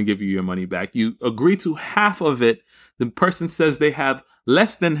doesn't want to give you your money back. You agree to half of it. The person says they have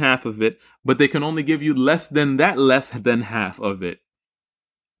less than half of it, but they can only give you less than half of it.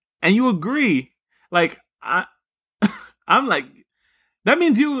 And you agree. Like, I'm like, that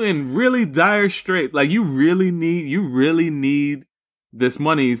means you in really dire strait. Like, you really need this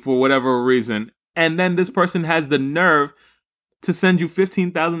money for whatever reason. And then this person has the nerve to send you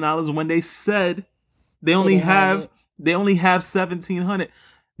 $15,000 when they said they only have $1,700.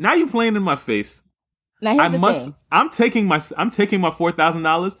 Now you playing in my face. Now here's the thing. I'm taking my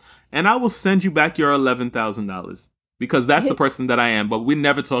 $4,000 and I will send you back your $11,000 because that's the person that I am. But we're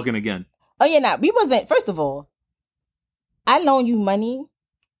never talking again. Oh yeah, now we wasn't. First of all, I loan you money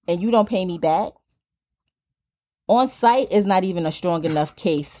and you don't pay me back. On site is not even a strong enough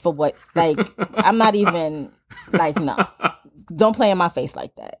case for what, like, I'm not even, like, no. Don't play in my face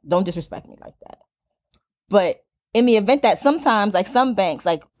like that. Don't disrespect me like that. But in the event that sometimes, like, some banks,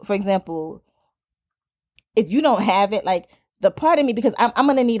 like, for example, if you don't have it, like, the part of me, because I'm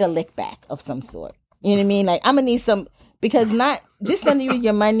going to need a lick back of some sort. You know what I mean? Like, I'm going to need some, because not just sending you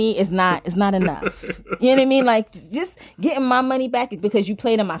your money is not enough. You know what I mean? Like, just getting my money back because you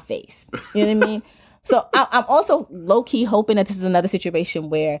played in my face. You know what I mean? So I'm also low-key hoping that this is another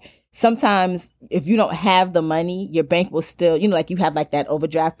situation where sometimes if you don't have the money, your bank will still, you know, like you have like that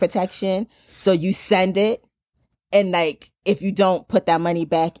overdraft protection. So you send it. And like, if you don't put that money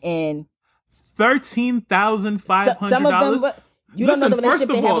back in. $13,500. Some of them, you don't know the relationship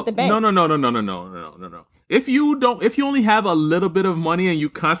they have with the bank. No. If you only have a little bit of money and you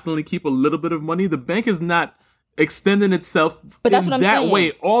constantly keep a little bit of money, the bank is not extending itself but that's what I'm saying.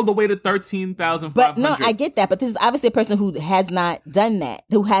 Way all the way to $13,500. But no, I get that. But this is obviously a person who has not done that,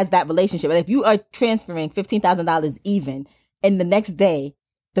 who has that relationship. But if you are transferring $15,000 even, and the next day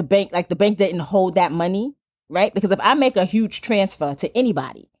the bank didn't hold that money, right? Because if I make a huge transfer to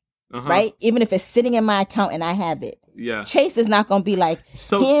anybody, right, even if it's sitting in my account and I have it, Chase is not going to be like,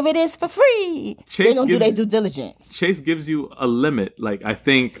 here it is for free. They're going to do their due diligence. Chase gives you a limit. Like, I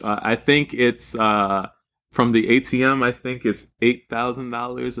think it's from the ATM, I think it's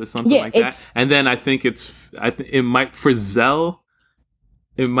 $8,000 or something like that. And then I think it might for Zelle,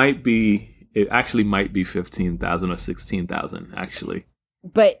 it actually might be 15,000 or 16,000 actually.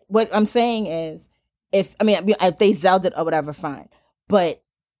 But what I'm saying is, if they Zelled it or whatever, fine. But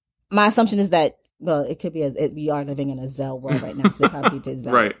my assumption is that, well, it could be we are living in a Zelle world right now, so they probably did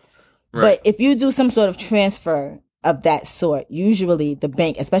Zelle. Right. But if you do some sort of transfer of that sort, usually the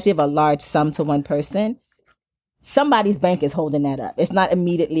bank, especially if a large sum to one person, somebody's bank is holding that up. It's not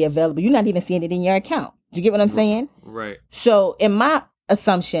immediately available. You're not even seeing it in your account. Do you get what I'm saying? Right. So in my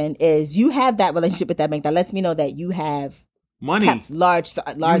assumption is you have that relationship with that bank that lets me know that you have money, kept large you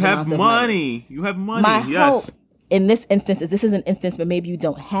amounts have of money. You have money. My Yes. hope in this instance is an instance where maybe you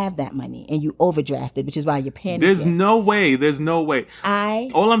don't have that money and you overdrafted, which is why you're panicking. There's no way.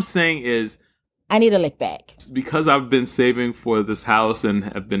 All I'm saying is, I need a lick back. because I've been saving for this house and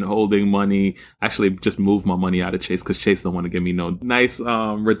have been holding money. Actually, just moved my money out of Chase because Chase don't want to give me no nice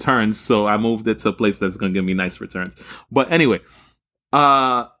returns. So I moved it to a place that's going to give me nice returns. But anyway,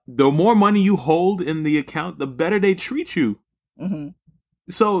 the more money you hold in the account, the better they treat you. Mm-hmm.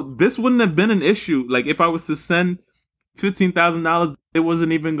 So this wouldn't have been an issue. Like if I was to send $15,000, it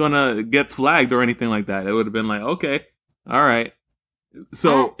wasn't even going to get flagged or anything like that. It would have been like, okay, all right.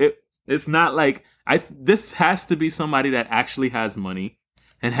 So it's not like this has to be somebody that actually has money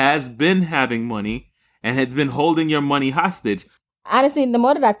and has been having money and had been holding your money hostage. Honestly, the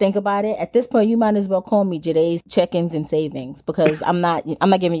more that I think about it, at this point, you might as well call me Jadae's check-ins and savings because I'm not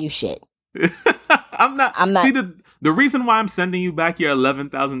giving you shit. I'm not. See, the reason why I'm sending you back your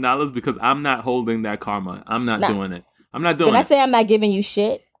 $11,000 because I'm not holding that karma. I'm not doing it. I'm not doing it. When I say I'm not giving you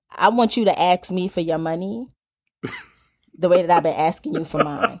shit, I want you to ask me for your money the way that I've been asking you for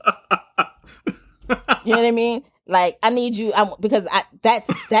mine. You know what I mean? Like, I need you because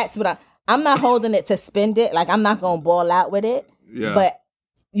that's what I'm not holding it to spend it. Like, I'm not going to ball out with it. Yeah. But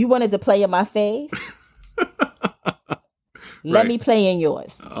you wanted to play in my face. Let me play in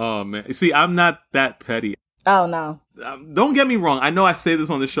yours. Oh, man. See, I'm not that petty. Oh, no. Don't get me wrong. I know I say this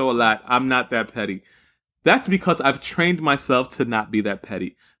on the show a lot. I'm not that petty. That's because I've trained myself to not be that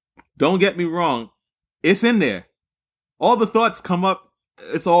petty. Don't get me wrong. It's in there. All the thoughts come up.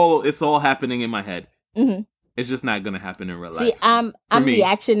 It's all happening in my head. Mm-hmm. It's just not going to happen in real life. See, I'm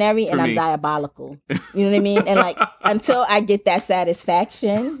reactionary and I'm diabolical. You know what I mean? And like, until I get that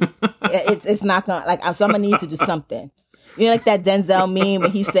satisfaction, it's not going to, like, so I'm going to need to do something. You know, like that Denzel meme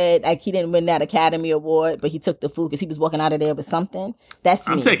when he said, like, he didn't win that Academy Award, but he took the food because he was walking out of there with something. That's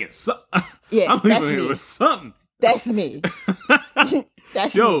me. I'm taking something. Yeah, I'm leaving here with something. That's me.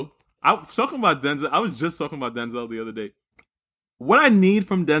 That's me. I was talking about Denzel. I was just talking about Denzel the other day. What I need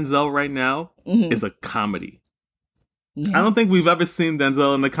from Denzel right now is a comedy. Yeah. I don't think we've ever seen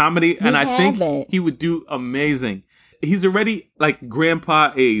Denzel in a comedy, and I think he would do amazing. He's already like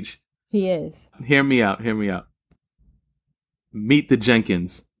grandpa age. He is. Hear me out. Meet the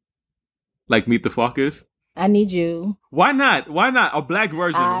Jenkins. Like Meet the Fockers. I need you. Why not? A black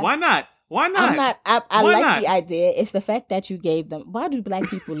version. Why not? I like the idea. It's the fact that you gave them. Why do black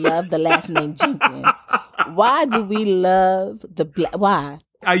people love the last name Jenkins? Why do we love why?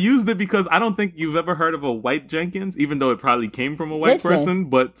 I used it because I don't think you've ever heard of a white Jenkins, even though it probably came from a white person,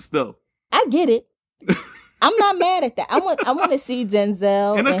 but still. I get it. I'm not mad at that. I want to see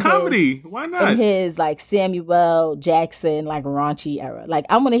Denzel in a comedy. Why not? In his like Samuel Jackson like raunchy era. Like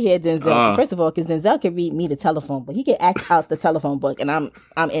I want to hear Denzel. First of all, because Denzel can read me the telephone book. He can act out the telephone book, and I'm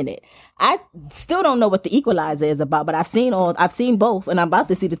in it. I still don't know what the Equalizer is about, but I've seen both, and I'm about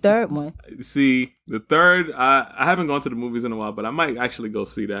to see the third one. See the third. I haven't gone to the movies in a while, but I might actually go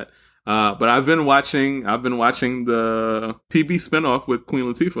see that. But I've been watching the TV spinoff with Queen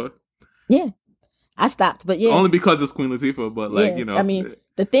Latifah. Yeah. I stopped, but yeah. Only because it's Queen Latifah, but like, you know. I mean,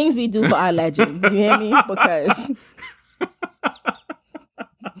 the things we do for our legends, you hear me? Because,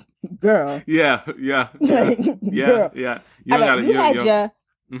 girl. Yeah. Girl.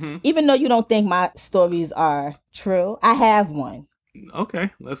 Even though you don't think my stories are true, I have one.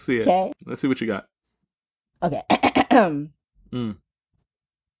 Okay, let's see it. Okay. Let's see what you got. Okay.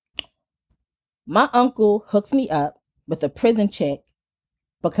 My uncle hooked me up with a prison chick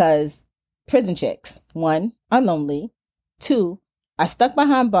because prison chicks, 1, are lonely, 2, are stuck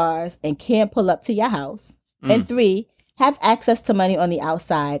behind bars and can't pull up to your house, and 3, have access to money on the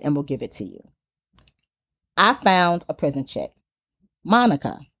outside and will give it to you. I found a prison chick,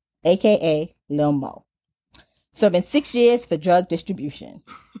 Monica, a.k.a. Lil Mo, serving 6 years for drug distribution.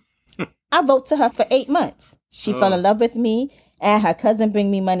 I wrote to her for 8 months. She fell in love with me, and her cousin bring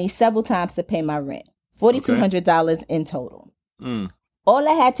me money several times to pay my rent, $4,200 in total. All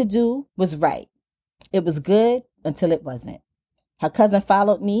I had to do was write. It was good until it wasn't. Her cousin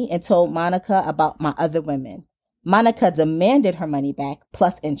followed me and told Monica about my other women. Monica demanded her money back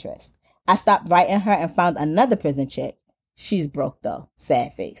plus interest. I stopped writing her and found another prison chick. She's broke though.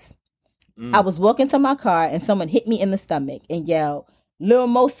 Sad face. I was walking to my car and someone hit me in the stomach and yelled, "Lil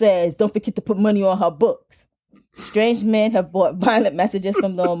Mo says don't forget to put money on her books." Strange men have brought violent messages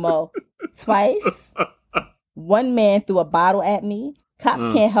from Lil Mo twice. One man threw a bottle at me.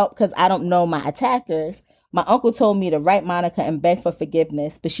 Cops can't help because I don't know my attackers. My uncle told me to write Monica and beg for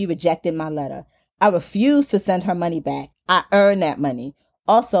forgiveness, but she rejected my letter. I refused to send her money back. I earned that money.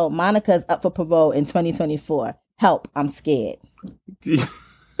 Also, Monica's up for parole in 2024. Help, I'm scared.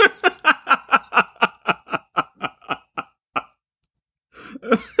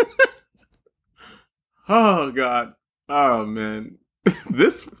 Oh God. Oh man.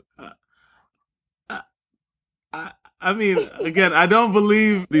 This I mean, again, I don't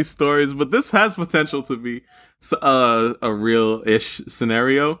believe these stories, but this has potential to be a real-ish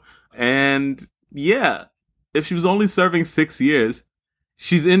scenario. And yeah, if she was only serving 6 years,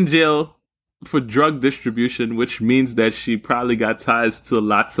 she's in jail for drug distribution, which means that she probably got ties to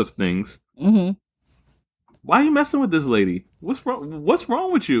lots of things. Mm-hmm. Why are you messing with this lady? What's wrong? What's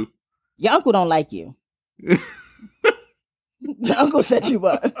wrong with you? Your uncle don't like you. Your uncle set you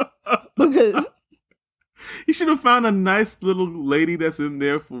up because he should have found a nice little lady that's in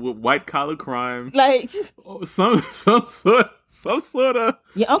there with white collar crime, like some sort of.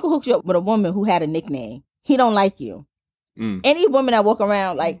 Your uncle hooked you up with a woman who had a nickname. He don't like you. Any woman that walk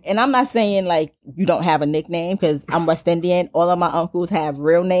around and I'm not saying like you don't have a nickname because I'm West Indian. All of my uncles have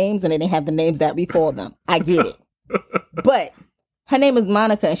real names and they didn't have the names that we call them. I get it, but her name is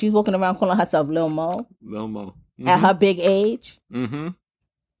Monica and she's walking around calling herself Lil Mo. Lil Mo. Mm-hmm. At her big age. Mm-hmm.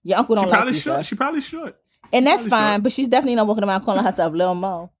 Your uncle don't like you, sir. She probably should. And that's fine, but she's definitely not walking around calling herself Lil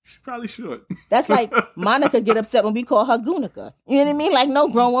Mo. She probably should. That's like Monica get upset when we call her Gunica. You know what I mean? Like no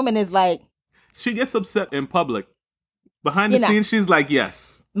grown woman is like. She gets upset in public. Behind the scenes, she's like,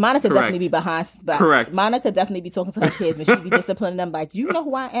 yes. Monica definitely be behind. Correct. Monica definitely be talking to her kids when she be disciplining them. Like, you know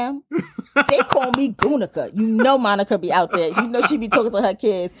who I am? They call me Gunica. You know Monica be out there. You know she be talking to her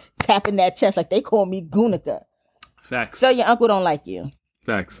kids, tapping that chest like they call me Gunica. Facts. So your uncle don't like you.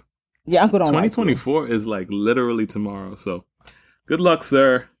 Facts. Your uncle don't 2024 is like literally tomorrow. So good luck,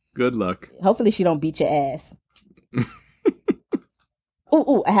 sir. Good luck. Hopefully she don't beat your ass.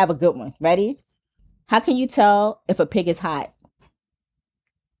 Ooh, I have a good one. Ready? How can you tell if a pig is hot?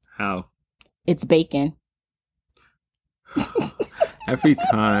 How? It's bacon. Every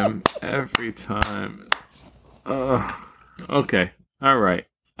time. Okay. All right.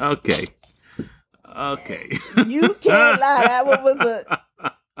 Okay. You can't lie.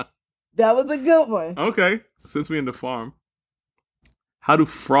 That was a good one. Okay. Since we're in the farm, how do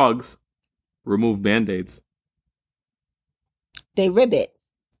frogs remove Band-Aids? They rib it.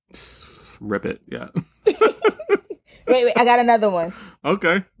 Rip it, yeah. Wait, I got another one.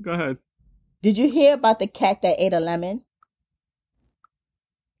 Okay, go ahead. Did you hear about the cat that ate a lemon?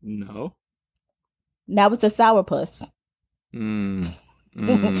 No. Now it's a sourpuss. Solid.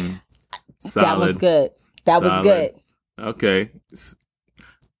 That was good. That was good. Okay.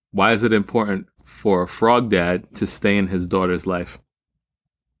 Why is it important for a frog dad to stay in his daughter's life?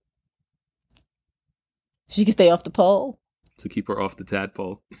 She can stay off the pole. To keep her off the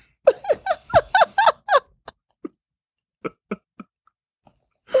tadpole.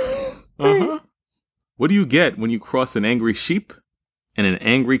 Uh-huh. What do you get when you cross an angry sheep and an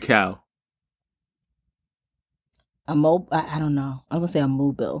angry cow? I don't know. I was gonna say a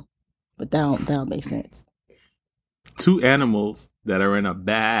mobile, but that don't make sense. Two animals that are in a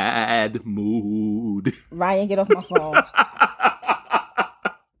bad mood. Ryan, get off my phone.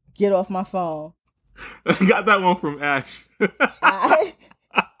 Get off my phone. I got that one from Ash.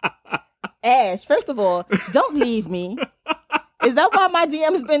 Ash, first of all, don't leave me. Is that why my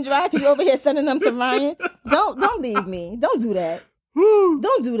DM's been dry? Because you're over here sending them to Ryan? Don't leave me. Don't do that.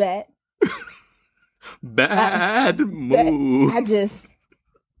 Don't do that. Bad mood.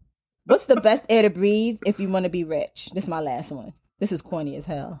 What's the best air to breathe if you want to be rich? This is my last one. This is corny as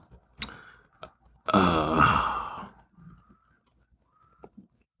hell.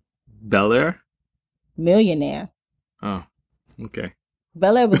 Bel Air? Millionaire. Oh, okay.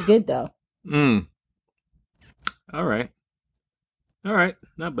 Bel Air was good though. All right.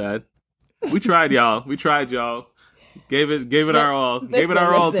 Not bad. We tried, y'all. Gave it our all. Gave it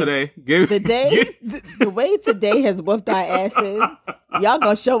our all today. The way today has whooped our asses. Y'all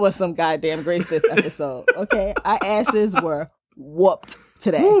gonna show us some goddamn grace this episode, okay? Our asses were whooped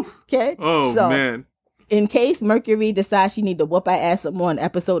today, okay? Oh, man. In case Mercury decides she need to whoop our ass some more, an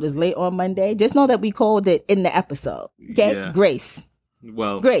episode is late on Monday, just know that we called it in the episode, okay? Yeah. Grace.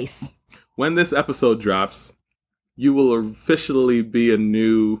 Well, Grace. When this episode drops, you will officially be a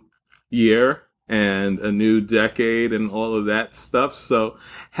new year and a new decade and all of that stuff. So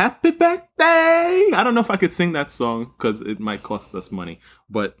happy birthday. I don't know if I could sing that song because it might cost us money,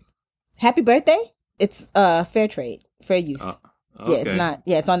 but happy birthday. It's fair trade, fair use. Okay. Yeah, it's not.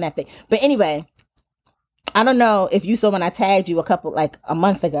 Yeah, it's on that thing. But anyway, I don't know if you saw when I tagged you a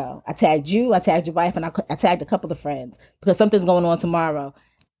month ago. I tagged you, I tagged your wife, and I tagged a couple of friends because something's going on tomorrow.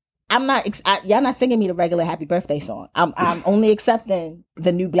 I'm not. Y'all not singing me the regular happy birthday song. I'm only accepting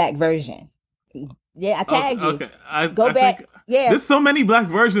the new black version. Yeah, I tagged you. Okay, Go back. Yeah, there's so many black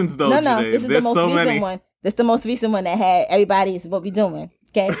versions though. No. This is the most recent one. This is the most recent one that had everybody's what we doing.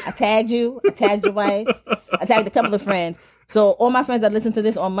 Okay, I tagged you. I tagged your wife. I tagged a couple of friends. So all my friends that listen to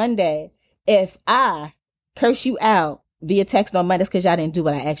this on Monday, if I curse you out via text on Monday, it's because y'all didn't do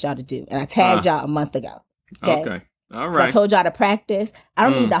what I asked y'all to do, and I tagged y'all a month ago. Okay. All right. So I told y'all to practice. I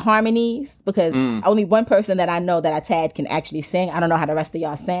don't need the harmonies because only one person that I know that I tagged can actually sing. I don't know how the rest of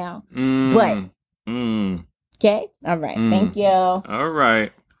y'all sound, but okay. All right. Thank you. All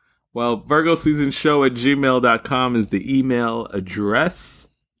right. Well, VirgoSeasonShow@gmail.com is the email address.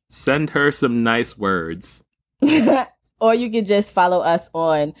 Send her some nice words. Or you can just follow us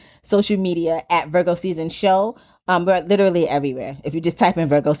on social media at Virgo Season Show. We're literally everywhere. If you just type in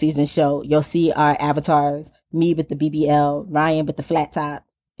Virgo Season Show, you'll see our avatars. Me with the BBL, Ryan with the flat top,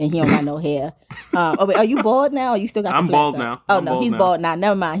 and he don't got no hair. Wait, are you bald now? Or you still got the flat bald top? now. Oh, no, he's bald now.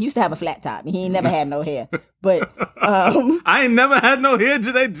 Never mind. He used to have a flat top. He ain't never had no hair. But I ain't never had no hair,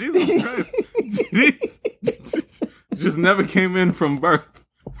 Janae. Jesus Christ. Jeez. Just never came in from birth.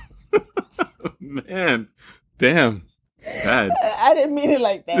 Man. Damn. Sad. I didn't mean it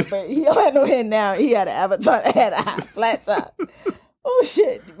like that, but he don't have no hair now. He had an avatar that had a flat top. Oh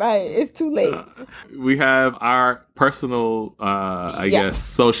shit! Right, it's too late. We have our personal, I guess,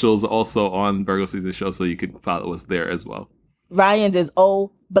 socials also on Virgo Season Show, so you can follow us there as well. Ryan's is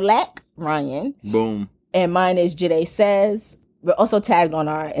O Black Ryan. Boom. And mine is Jide Says. We're also tagged on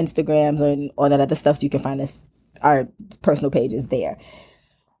our Instagrams and all that other stuff, so you can find us our personal pages there.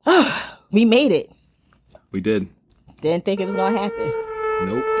 We made it. We did. Didn't think it was gonna happen.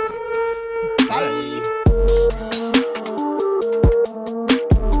 Nope. Bye.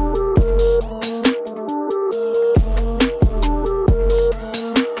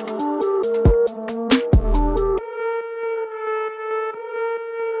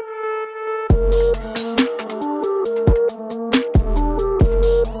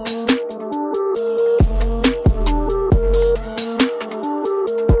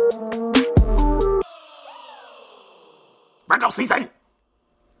 Virgo Season!